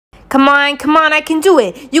Come on, I can do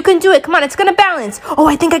it. You can do it. Come on, it's gonna balance. Oh,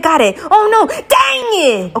 I think I got it. Oh no,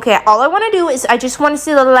 dang it. Okay, all I wanna do is I just wanna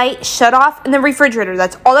see the light shut off in the refrigerator.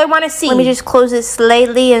 That's all I wanna see. Let me just close it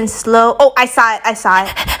slightly and slow. Oh, I saw it.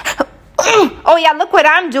 Oh yeah, look what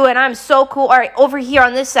I'm doing. I'm so cool. All right, over here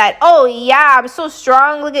on this side. Oh yeah, I'm so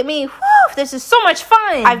strong. Look at me. Whew, this is so much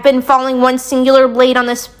fun. I've been following one singular blade on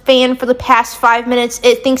this fan for the past 5 minutes.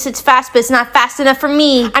 It thinks it's fast, but it's not fast enough for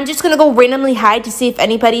me. I'm just gonna go randomly hide to see if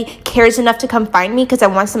anybody cares enough to come find me because I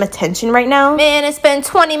want some attention right now. Man, it's been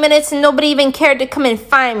 20 minutes and nobody even cared to come and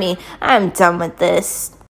find me. I'm done with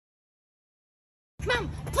this.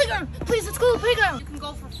 Mom, playground, please, let's go to the playground. You can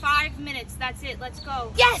go for 5 minutes. That's it. Let's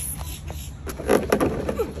go. Yes!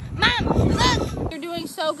 Mom, look! You're doing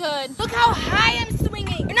so good. Look how high I'm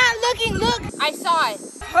swinging. You're not looking, look! I saw it.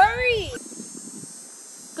 Hurry!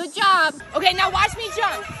 Good job. Okay, now watch me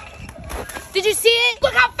jump. Did you see it?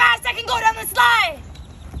 Look how fast I can go down the slide.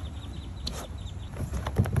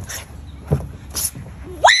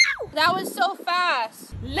 Wow! That was so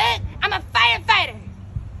fast. Look, I'm a firefighter.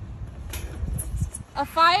 A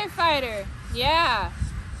firefighter, yeah.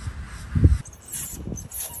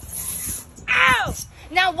 Ow!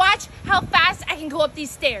 Now watch how fast I can go up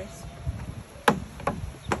these stairs.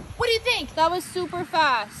 What do you think? That was super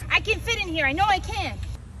fast. I can fit in here, I know I can.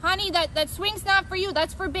 Honey, that swing's not for you,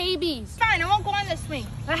 that's for babies. Fine, I won't go on this swing.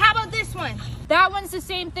 But how about this one? That one's the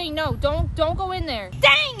same thing. No, don't go in there.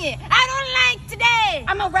 Dang it! I don't like today!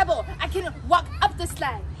 I'm a rebel. I can walk up the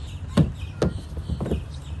slide.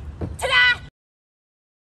 Ta-da!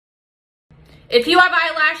 If you have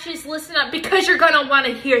eyelashes, listen up because you're gonna want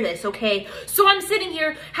to hear this, okay? So I'm sitting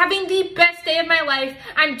here having the best day of my life.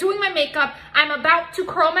 I'm doing my makeup. I'm about to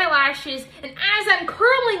curl my lashes. And as I'm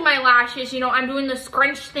curling my lashes, you know, I'm doing the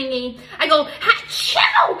scrunch thingy. I go,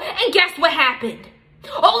 ha-chow! And guess what happened?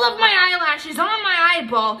 All of my eyelashes on my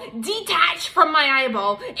eyeball detach from my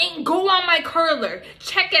eyeball and go on my curler.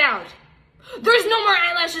 Check it out. There's no more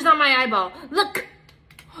eyelashes on my eyeball. Look,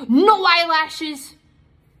 no eyelashes.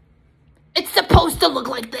 It's supposed to look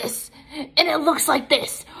like this, and it looks like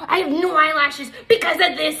this. I have no eyelashes because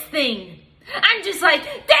of this thing. I'm just like,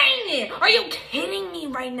 dang it, are you kidding me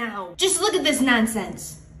right now? Just look at this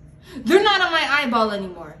nonsense. They're not on my eyeball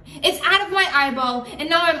anymore. It's out of my eyeball, and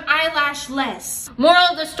now I'm eyelash-less.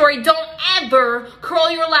 Moral of the story, don't ever curl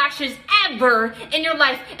your lashes ever in your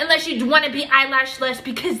life unless you want to be eyelash-less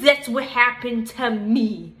because that's what happened to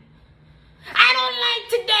me. I don't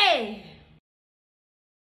like today.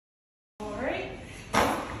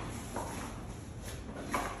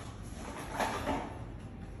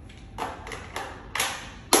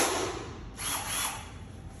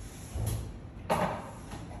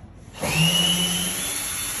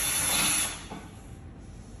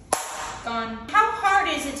 How hard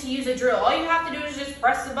is it to use a drill? All you have to do is just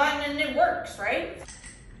press the button and it works, right?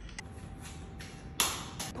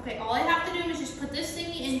 Okay, all I have to do is just put this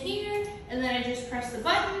thingy in here and then I just press the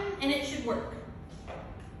button and it should work.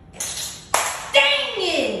 Dang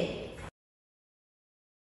it!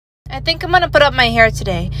 I think I'm gonna put up my hair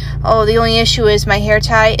today. Oh, the only issue is my hair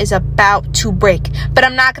tie is about to break. But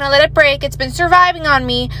I'm not gonna let it break. It's been surviving on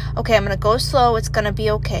me. Okay, I'm gonna go slow. It's gonna be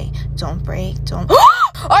okay. Don't break, don't...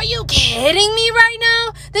 Are you kidding me right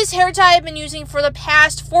now? This hair tie I've been using for the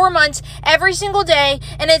past 4 months every single day,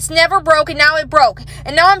 and it's never broke, and now it broke.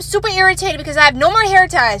 And now I'm super irritated because I have no more hair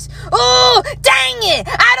ties. Oh, dang it!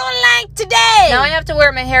 I don't like today! Now I have to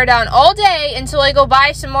wear my hair down all day until I go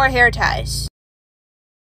buy some more hair ties.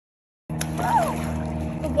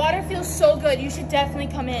 The water feels so good. You should definitely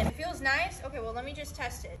come in. It feels nice? Okay, well, let me just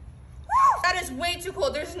test it. That is way too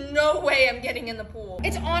cold. There's no way I'm getting in the pool.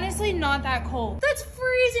 It's honestly not that cold. That's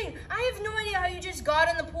freezing. I have no idea how you just got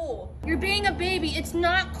in the pool. You're being a baby. It's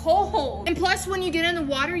not cold. And plus, when you get in the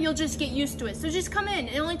water, you'll just get used to it. So just come in.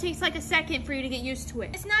 It only takes like a second for you to get used to it.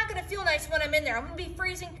 It's not gonna feel nice when I'm in there. I'm gonna be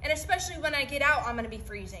freezing, and especially when I get out, I'm gonna be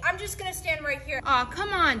freezing. I'm just gonna stand right here. Aw,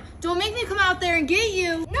 come on. Don't make me come out there and get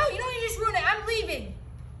you. No, you know you just ruined it. I'm leaving.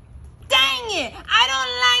 Dang it! I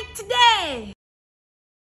don't like today.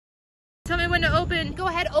 Tell me when to open. Go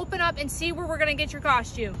ahead, open up and see where we're gonna get your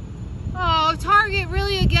costume. Oh, Target,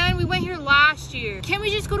 really again? We went here last year. Can't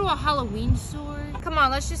we just go to a Halloween store? Come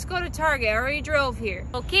on, let's just go to Target. I already drove here.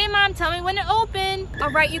 Okay, Mom, tell me when to open.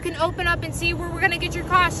 All right, you can open up and see where we're gonna get your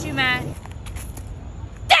costume at.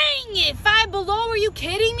 Dang it! Wait, Five Below? Are you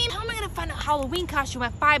kidding me? How am I gonna find a Halloween costume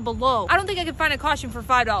at Five Below? I don't think I can find a costume for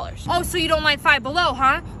 $5. Oh, so you don't like Five Below,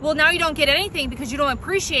 huh? Well, now you don't get anything because you don't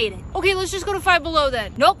appreciate it. Okay, let's just go to Five Below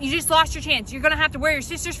then. Nope, you just lost your chance. You're gonna have to wear your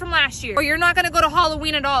sisters from last year, or you're not gonna go to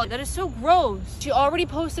Halloween at all. That is so gross. She already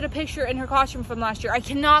posted a picture in her costume from last year. I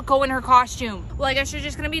cannot go in her costume. Well, I guess you're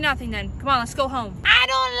just gonna be nothing then. Come on, let's go home. I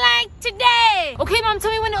don't like today. Okay, Mom,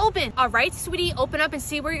 tell me when to open. All right, sweetie, open up and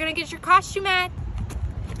see where you're gonna get your costume at.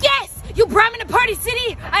 Yes, you brought me to Party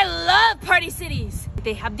City. I love Party Cities.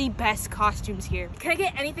 They have the best costumes here. Can I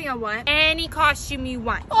get anything I want? Any costume you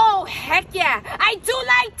want. Oh, heck yeah. I do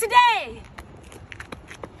like today.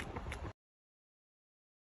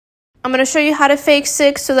 I'm going to show you how to fake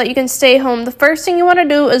sick so that you can stay home. The first thing you want to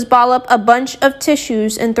do is ball up a bunch of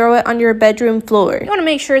tissues and throw it on your bedroom floor. You want to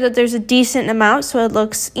make sure that there's a decent amount so it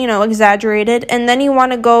looks, exaggerated. And then you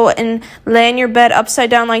want to go and lay in your bed upside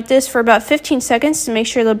down like this for about 15 seconds to make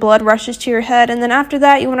sure the blood rushes to your head. And then after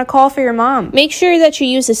that, you want to call for your mom. Make sure that you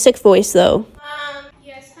use a sick voice though.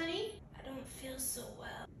 Yes, honey? I don't feel so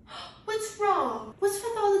well. What's wrong? What's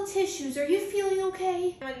with all the tissues? Are you feeling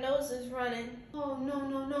okay? My nose is running. Oh, no,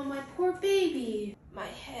 my poor baby. My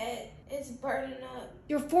head is burning up.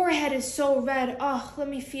 Your forehead is so red. Oh, let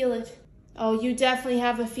me feel it. Oh, you definitely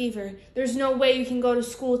have a fever. There's no way you can go to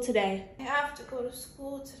school today. I have to go to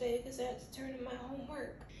school today because I have to turn in my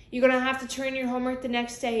homework. You're gonna have to turn your homework the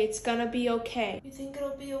next day. It's gonna be okay. You think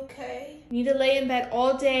it'll be okay? You need to lay in bed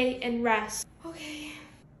all day and rest. Okay.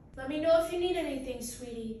 Let me know if you need anything,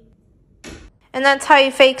 sweetie. And that's how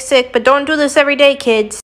you fake sick, but don't do this every day,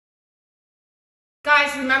 kids.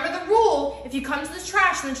 Guys, remember the rule. If you come to this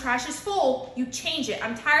trash and the trash is full, you change it.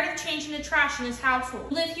 I'm tired of changing the trash in this household.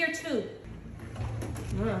 You live here too.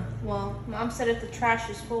 Well, Mom said if the trash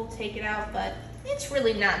is full, take it out, but it's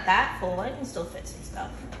really not that full. I can still fit some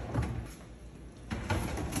stuff.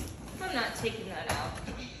 I'm not taking that out.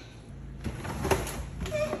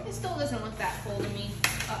 It still doesn't look that full to me.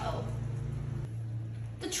 Uh-oh.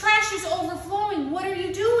 The trash is overflowing. What are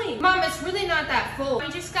you doing? Mom, it's really not that full.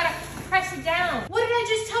 You just gotta press it down. What did I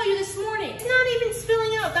just tell you this morning? It's not even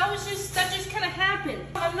spilling out. That just kind of happened.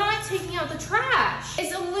 I'm not taking out the trash.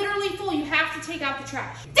 It's literally full. You have to take out the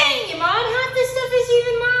trash. Dang it, Mom. Half this stuff is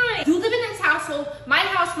even mine. You live in this household. My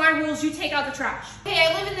house, my rules. You take out the trash. Hey,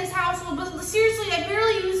 I live in this household, but seriously, I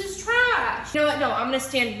barely use this trash. You know what? No, I'm gonna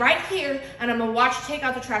stand right here and I'm gonna watch you take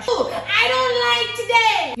out the trash. Ooh, I don't like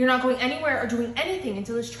today. You're not going anywhere or doing anything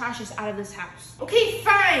until this trash is out of this house. Okay,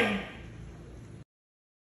 fine.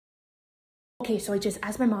 Okay, so I just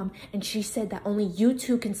asked my mom, and she said that only you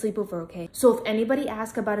two can sleep over, okay? So if anybody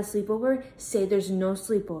asks about a sleepover, say there's no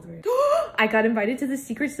sleepover. I got invited to the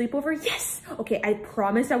secret sleepover? Yes! Okay, I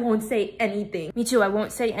promise I won't say anything. Me too, I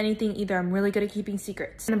won't say anything either. I'm really good at keeping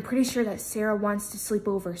secrets. And I'm pretty sure that Sarah wants to sleep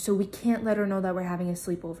over, so we can't let her know that we're having a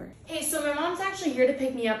sleepover. Hey, so my mom's actually here to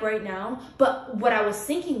pick me up right now, but what I was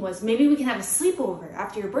thinking was maybe we can have a sleepover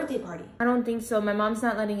after your birthday party. I don't think so. My mom's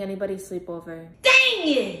not letting anybody sleep over. Dang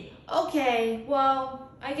it! Okay,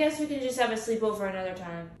 well, I guess we can just have a sleepover another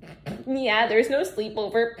time. Yeah, there's no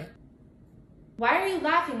sleepover. Why are you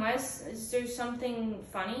laughing? Is there something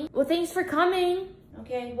funny? Well, thanks for coming.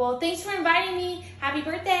 Okay, well, thanks for inviting me. Happy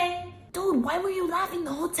birthday. Dude, why were you laughing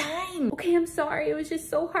the whole time? Okay, I'm sorry. It was just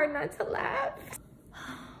so hard not to laugh.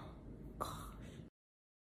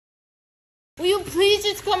 Will you please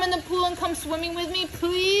just come in the pool and come swimming with me,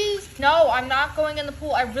 please? No, I'm not going in the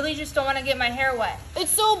pool. I really just don't want to get my hair wet.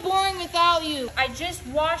 It's so boring without you. I just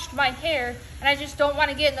washed my hair, and I just don't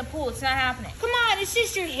want to get in the pool. It's not happening. Come on, it's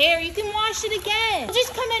just your hair. You can wash it again.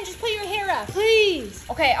 Just come in, just put your hair up, please.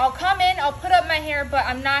 Okay, I'll come in, I'll put up my hair, but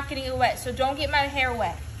I'm not getting it wet, so don't get my hair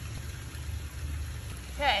wet.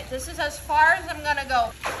 Okay, this is as far as I'm gonna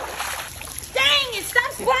go. Dang it,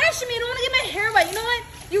 stop splashing me. I don't want to get my hair wet. You know what?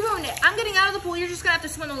 You ruined it. I'm getting out of the pool. You're just going to have to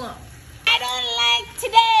swim alone. I don't like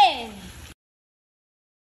today.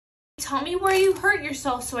 Tell me where you hurt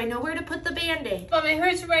yourself so I know where to put the Band-Aid. Mom, it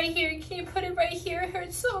hurts right here. Can you put it right here? It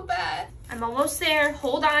hurts so bad. I'm almost there.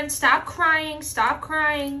 Hold on. Stop crying. Stop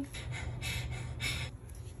crying.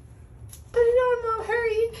 Put it on, Mom.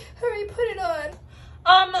 Hurry. Hurry, put it on.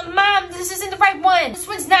 Mom, this isn't the right one. This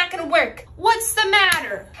one's not gonna work. What's the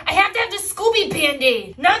matter? I have to have the Scooby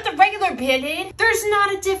Band-Aid, not the regular Band-Aid. There's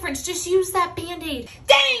not a difference. Just use that Band-Aid.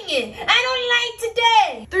 Dang it! I don't like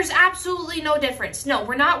today. There's absolutely no difference. No,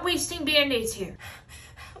 we're not wasting Band-Aids here.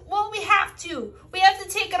 Well, we have to. We have to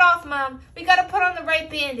take it off, Mom. We gotta put on the right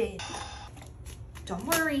Band-Aid. Don't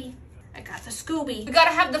worry. I got the Scooby. We gotta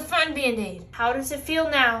have the fun Band-Aid. How does it feel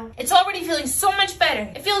now? It's already feeling so much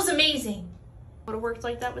better. It feels amazing. Would have worked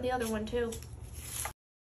like that with the other one too.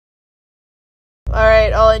 All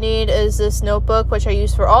right, all I need is this notebook, which I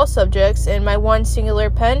use for all subjects, and my one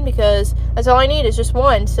singular pen, because that's all I need is just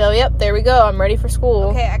one. So, yep, there we go. I'm ready for school.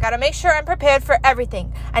 Okay, I gotta make sure I'm prepared for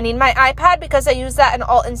everything. I need my iPad because I use that in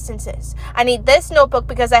all instances. I need this notebook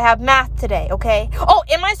because I have math today, okay? Oh,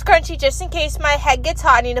 and my scrunchie, just in case my head gets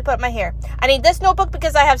hot, I need to put in my hair. I need this notebook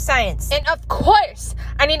because I have science. And of course,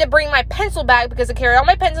 I need to bring my pencil bag because I carry all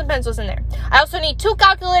my pens and pencils in there. I also need 2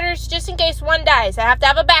 calculators just in case one dies. I have to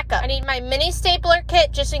have a backup. I need my mini stapler kit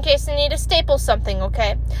just in case I need to staple something,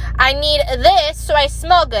 okay? I need this so I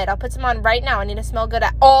smell good. I'll put some on right now. I need to smell good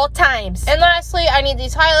at all times. And lastly, I need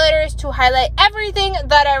these highlighters to highlight everything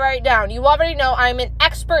that I write down. You already know I'm an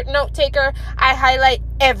expert note taker. I highlight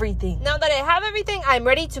everything. Now that I have everything, I'm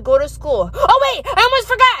ready to go to school. Oh wait, I almost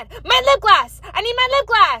forgot! My lip gloss! I need my lip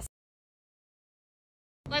gloss!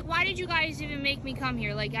 Like, why did you guys even make me come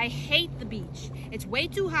here? Like, I hate the beach. It's way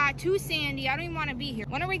too hot, too sandy. I don't even want to be here.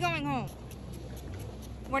 When are we going home?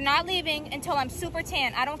 We're not leaving until I'm super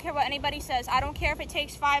tan. I don't care what anybody says. I don't care if it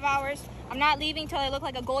takes 5 hours. I'm not leaving till I look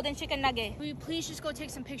like a golden chicken nugget. Will you please just go take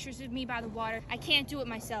some pictures of me by the water? I can't do it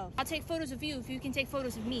myself. I'll take photos of you if you can take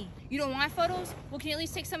photos of me. You don't want photos? Well, can you at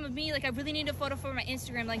least take some of me? Like, I really need a photo for my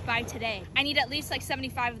Instagram, like, by today. I need at least, like,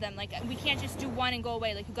 75 of them. Like, we can't just do one and go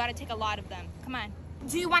away. Like, you gotta take a lot of them. Come on.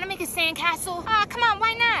 Do you want to make a sandcastle? Ah, come on,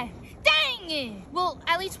 why not? Dang it! Well,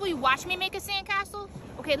 at least will you watch me make a sandcastle?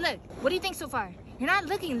 Okay, look. What do you think so far? You're not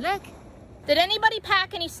looking, look. Did anybody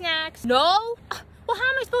pack any snacks? No? Well, how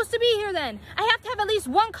am I supposed to be here then? I have to have at least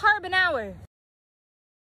 1 carb an hour.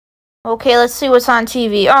 Okay, let's see what's on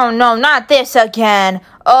TV. Oh no, not this again.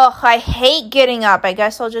 Ugh, I hate getting up. I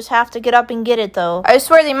guess I'll just have to get up and get it though. I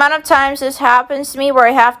swear the amount of times this happens to me where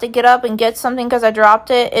I have to get up and get something because I dropped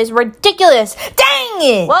it is ridiculous. Dang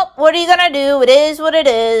it! Well, what are you gonna do? It is what it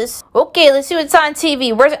is. Okay, let's see what's on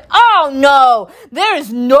TV. Where's it? Oh no!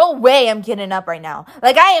 There's no way I'm getting up right now.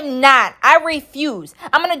 Like, I am not. I refuse.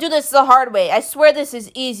 I'm gonna do this the hard way. I swear this is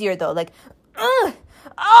easier though. Like, ugh.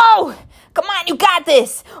 Oh, come on, you got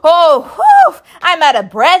this. Oh, whew, I'm out of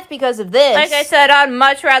breath because of this. Like I said, I'd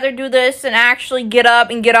much rather do this than actually get up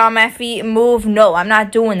and get on my feet and move. No, I'm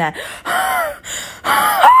not doing that.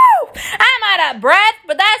 I'm out of breath,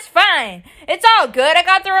 but that's fine. It's all good. I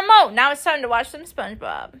got the remote. Now it's time to watch some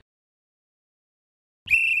SpongeBob.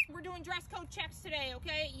 We're doing dress code checks today,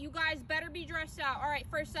 okay? You guys better be dressed out. All right,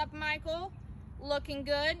 first up, Michael. Looking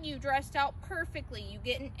good. You dressed out perfectly. You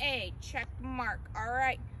get an A. Check mark. All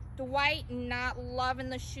right. Dwight, not loving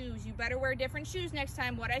the shoes. You better wear different shoes next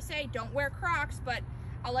time. What I say, don't wear Crocs, but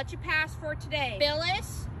I'll let you pass for today.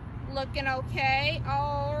 Phyllis, looking okay.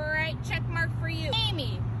 All right. Check mark for you.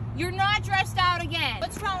 Amy, you're not dressed out again.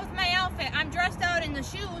 What's wrong with my outfit? I'm dressed out in the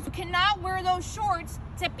shoes. You cannot wear those shorts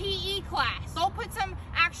to PE class. Go put some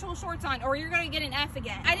actual shorts on or you're gonna get an F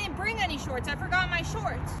again. I didn't bring any shorts. I forgot my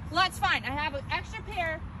shorts. Well, that's fine. I have an extra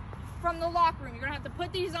pair from the locker room. You're gonna have to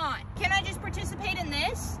put these on. Can I just participate in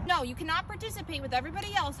this? No, you cannot participate with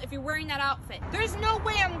everybody else if you're wearing that outfit. There's no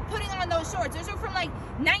way I'm putting on those shorts. Those are from like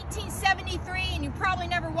 1973 and you probably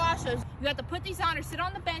never washed those. You have to put these on or sit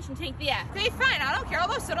on the bench and take the F. Okay, fine, I don't care. I'll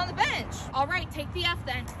go sit on the bench. All right, take the F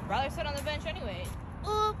then. I'd rather sit on the bench anyway.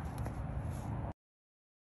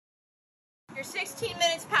 You're 16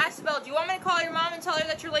 minutes past the bell. Do you want me to call your mom and tell her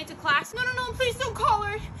that you're late to class? No, please don't call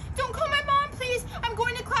her. Don't call my mom, please. I'm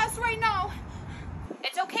going to class right now.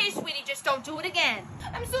 It's okay, sweetie, just don't do it again.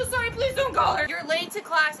 I'm so sorry, please don't call her. You're late to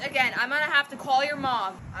class again. I'm gonna have to call your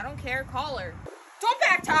mom. I don't care, call her. Don't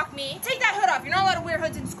backtalk me. Take that hood off. You're not allowed to wear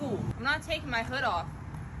hoods in school. I'm not taking my hood off.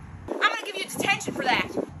 I'm gonna give you detention for that.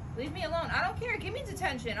 Leave me alone. I don't care. Give me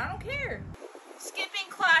detention. I don't care. Skipping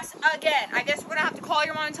class again. I guess we're gonna have to call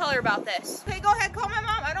your mom and tell her about this. Okay, go ahead, call my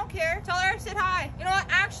mom. I don't care. Tell her I said hi. You know what?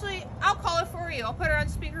 Actually, I'll call her for you. I'll put her on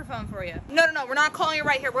speakerphone for you. No, we're not calling her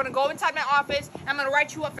right here. We're gonna go inside my office. And I'm gonna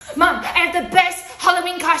write you up. Mom, I have the best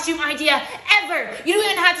Halloween costume idea ever. You don't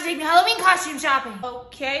even have to take me Halloween costume shopping.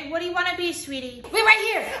 Okay, what do you want to be, sweetie? Wait, right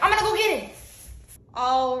here. I'm gonna go get it.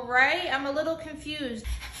 All right, I'm a little confused.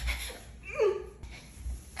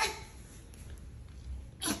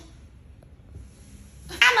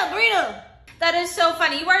 I'm a burrito. That is so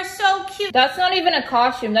funny. You are so cute. That's not even a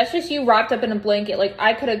costume. That's just you wrapped up in a blanket. Like,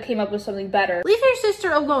 I could have came up with something better. Leave your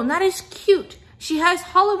sister alone. That is cute. She has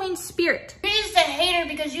Halloween spirit. You're just a hater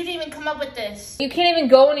because you didn't even come up with this. You can't even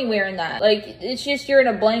go anywhere in that. Like, it's just you're in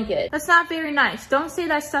a blanket. That's not very nice. Don't say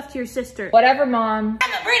that stuff to your sister. Whatever, Mom.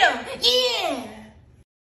 I'm a burrito. Yeah.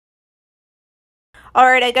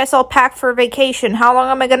 Alright, I guess I'll pack for vacation. How long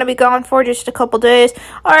am I gonna be gone for? Just a couple days.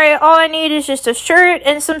 Alright, all I need is just a shirt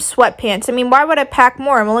and some sweatpants. I mean, why would I pack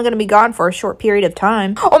more? I'm only gonna be gone for a short period of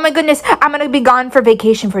time. Oh my goodness, I'm gonna be gone for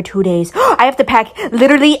vacation for 2 days. I have to pack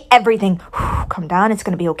literally everything. Calm down, it's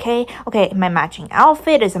gonna be okay. Okay, my matching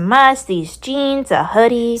outfit is a must. These jeans, a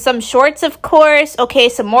hoodie, some shorts, of course. Okay,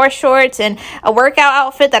 some more shorts, and a workout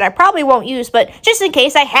outfit that I probably won't use, but just in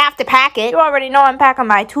case I have to pack it. You already know I'm packing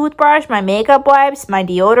my toothbrush, my makeup wipes, my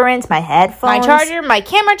deodorants, my headphones, my charger,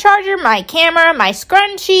 my camera, my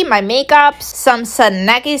scrunchie, my makeup, some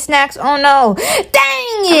snacky snacks. Oh no,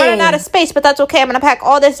 dang it! I'm running out of space, but that's okay. I'm gonna pack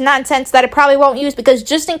all this nonsense that I probably won't use because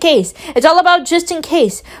just in case. It's all about just in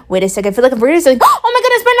case. Wait a second, I feel like I'm forgetting something. Oh my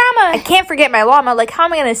goodness, my llama! I can't forget my llama. Like, how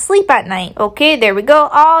am I gonna sleep at night? Okay, there we go.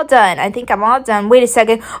 All done. I think I'm all done. Wait a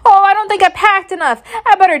second. Oh, I don't think I packed enough.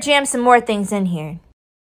 I better jam some more things in here.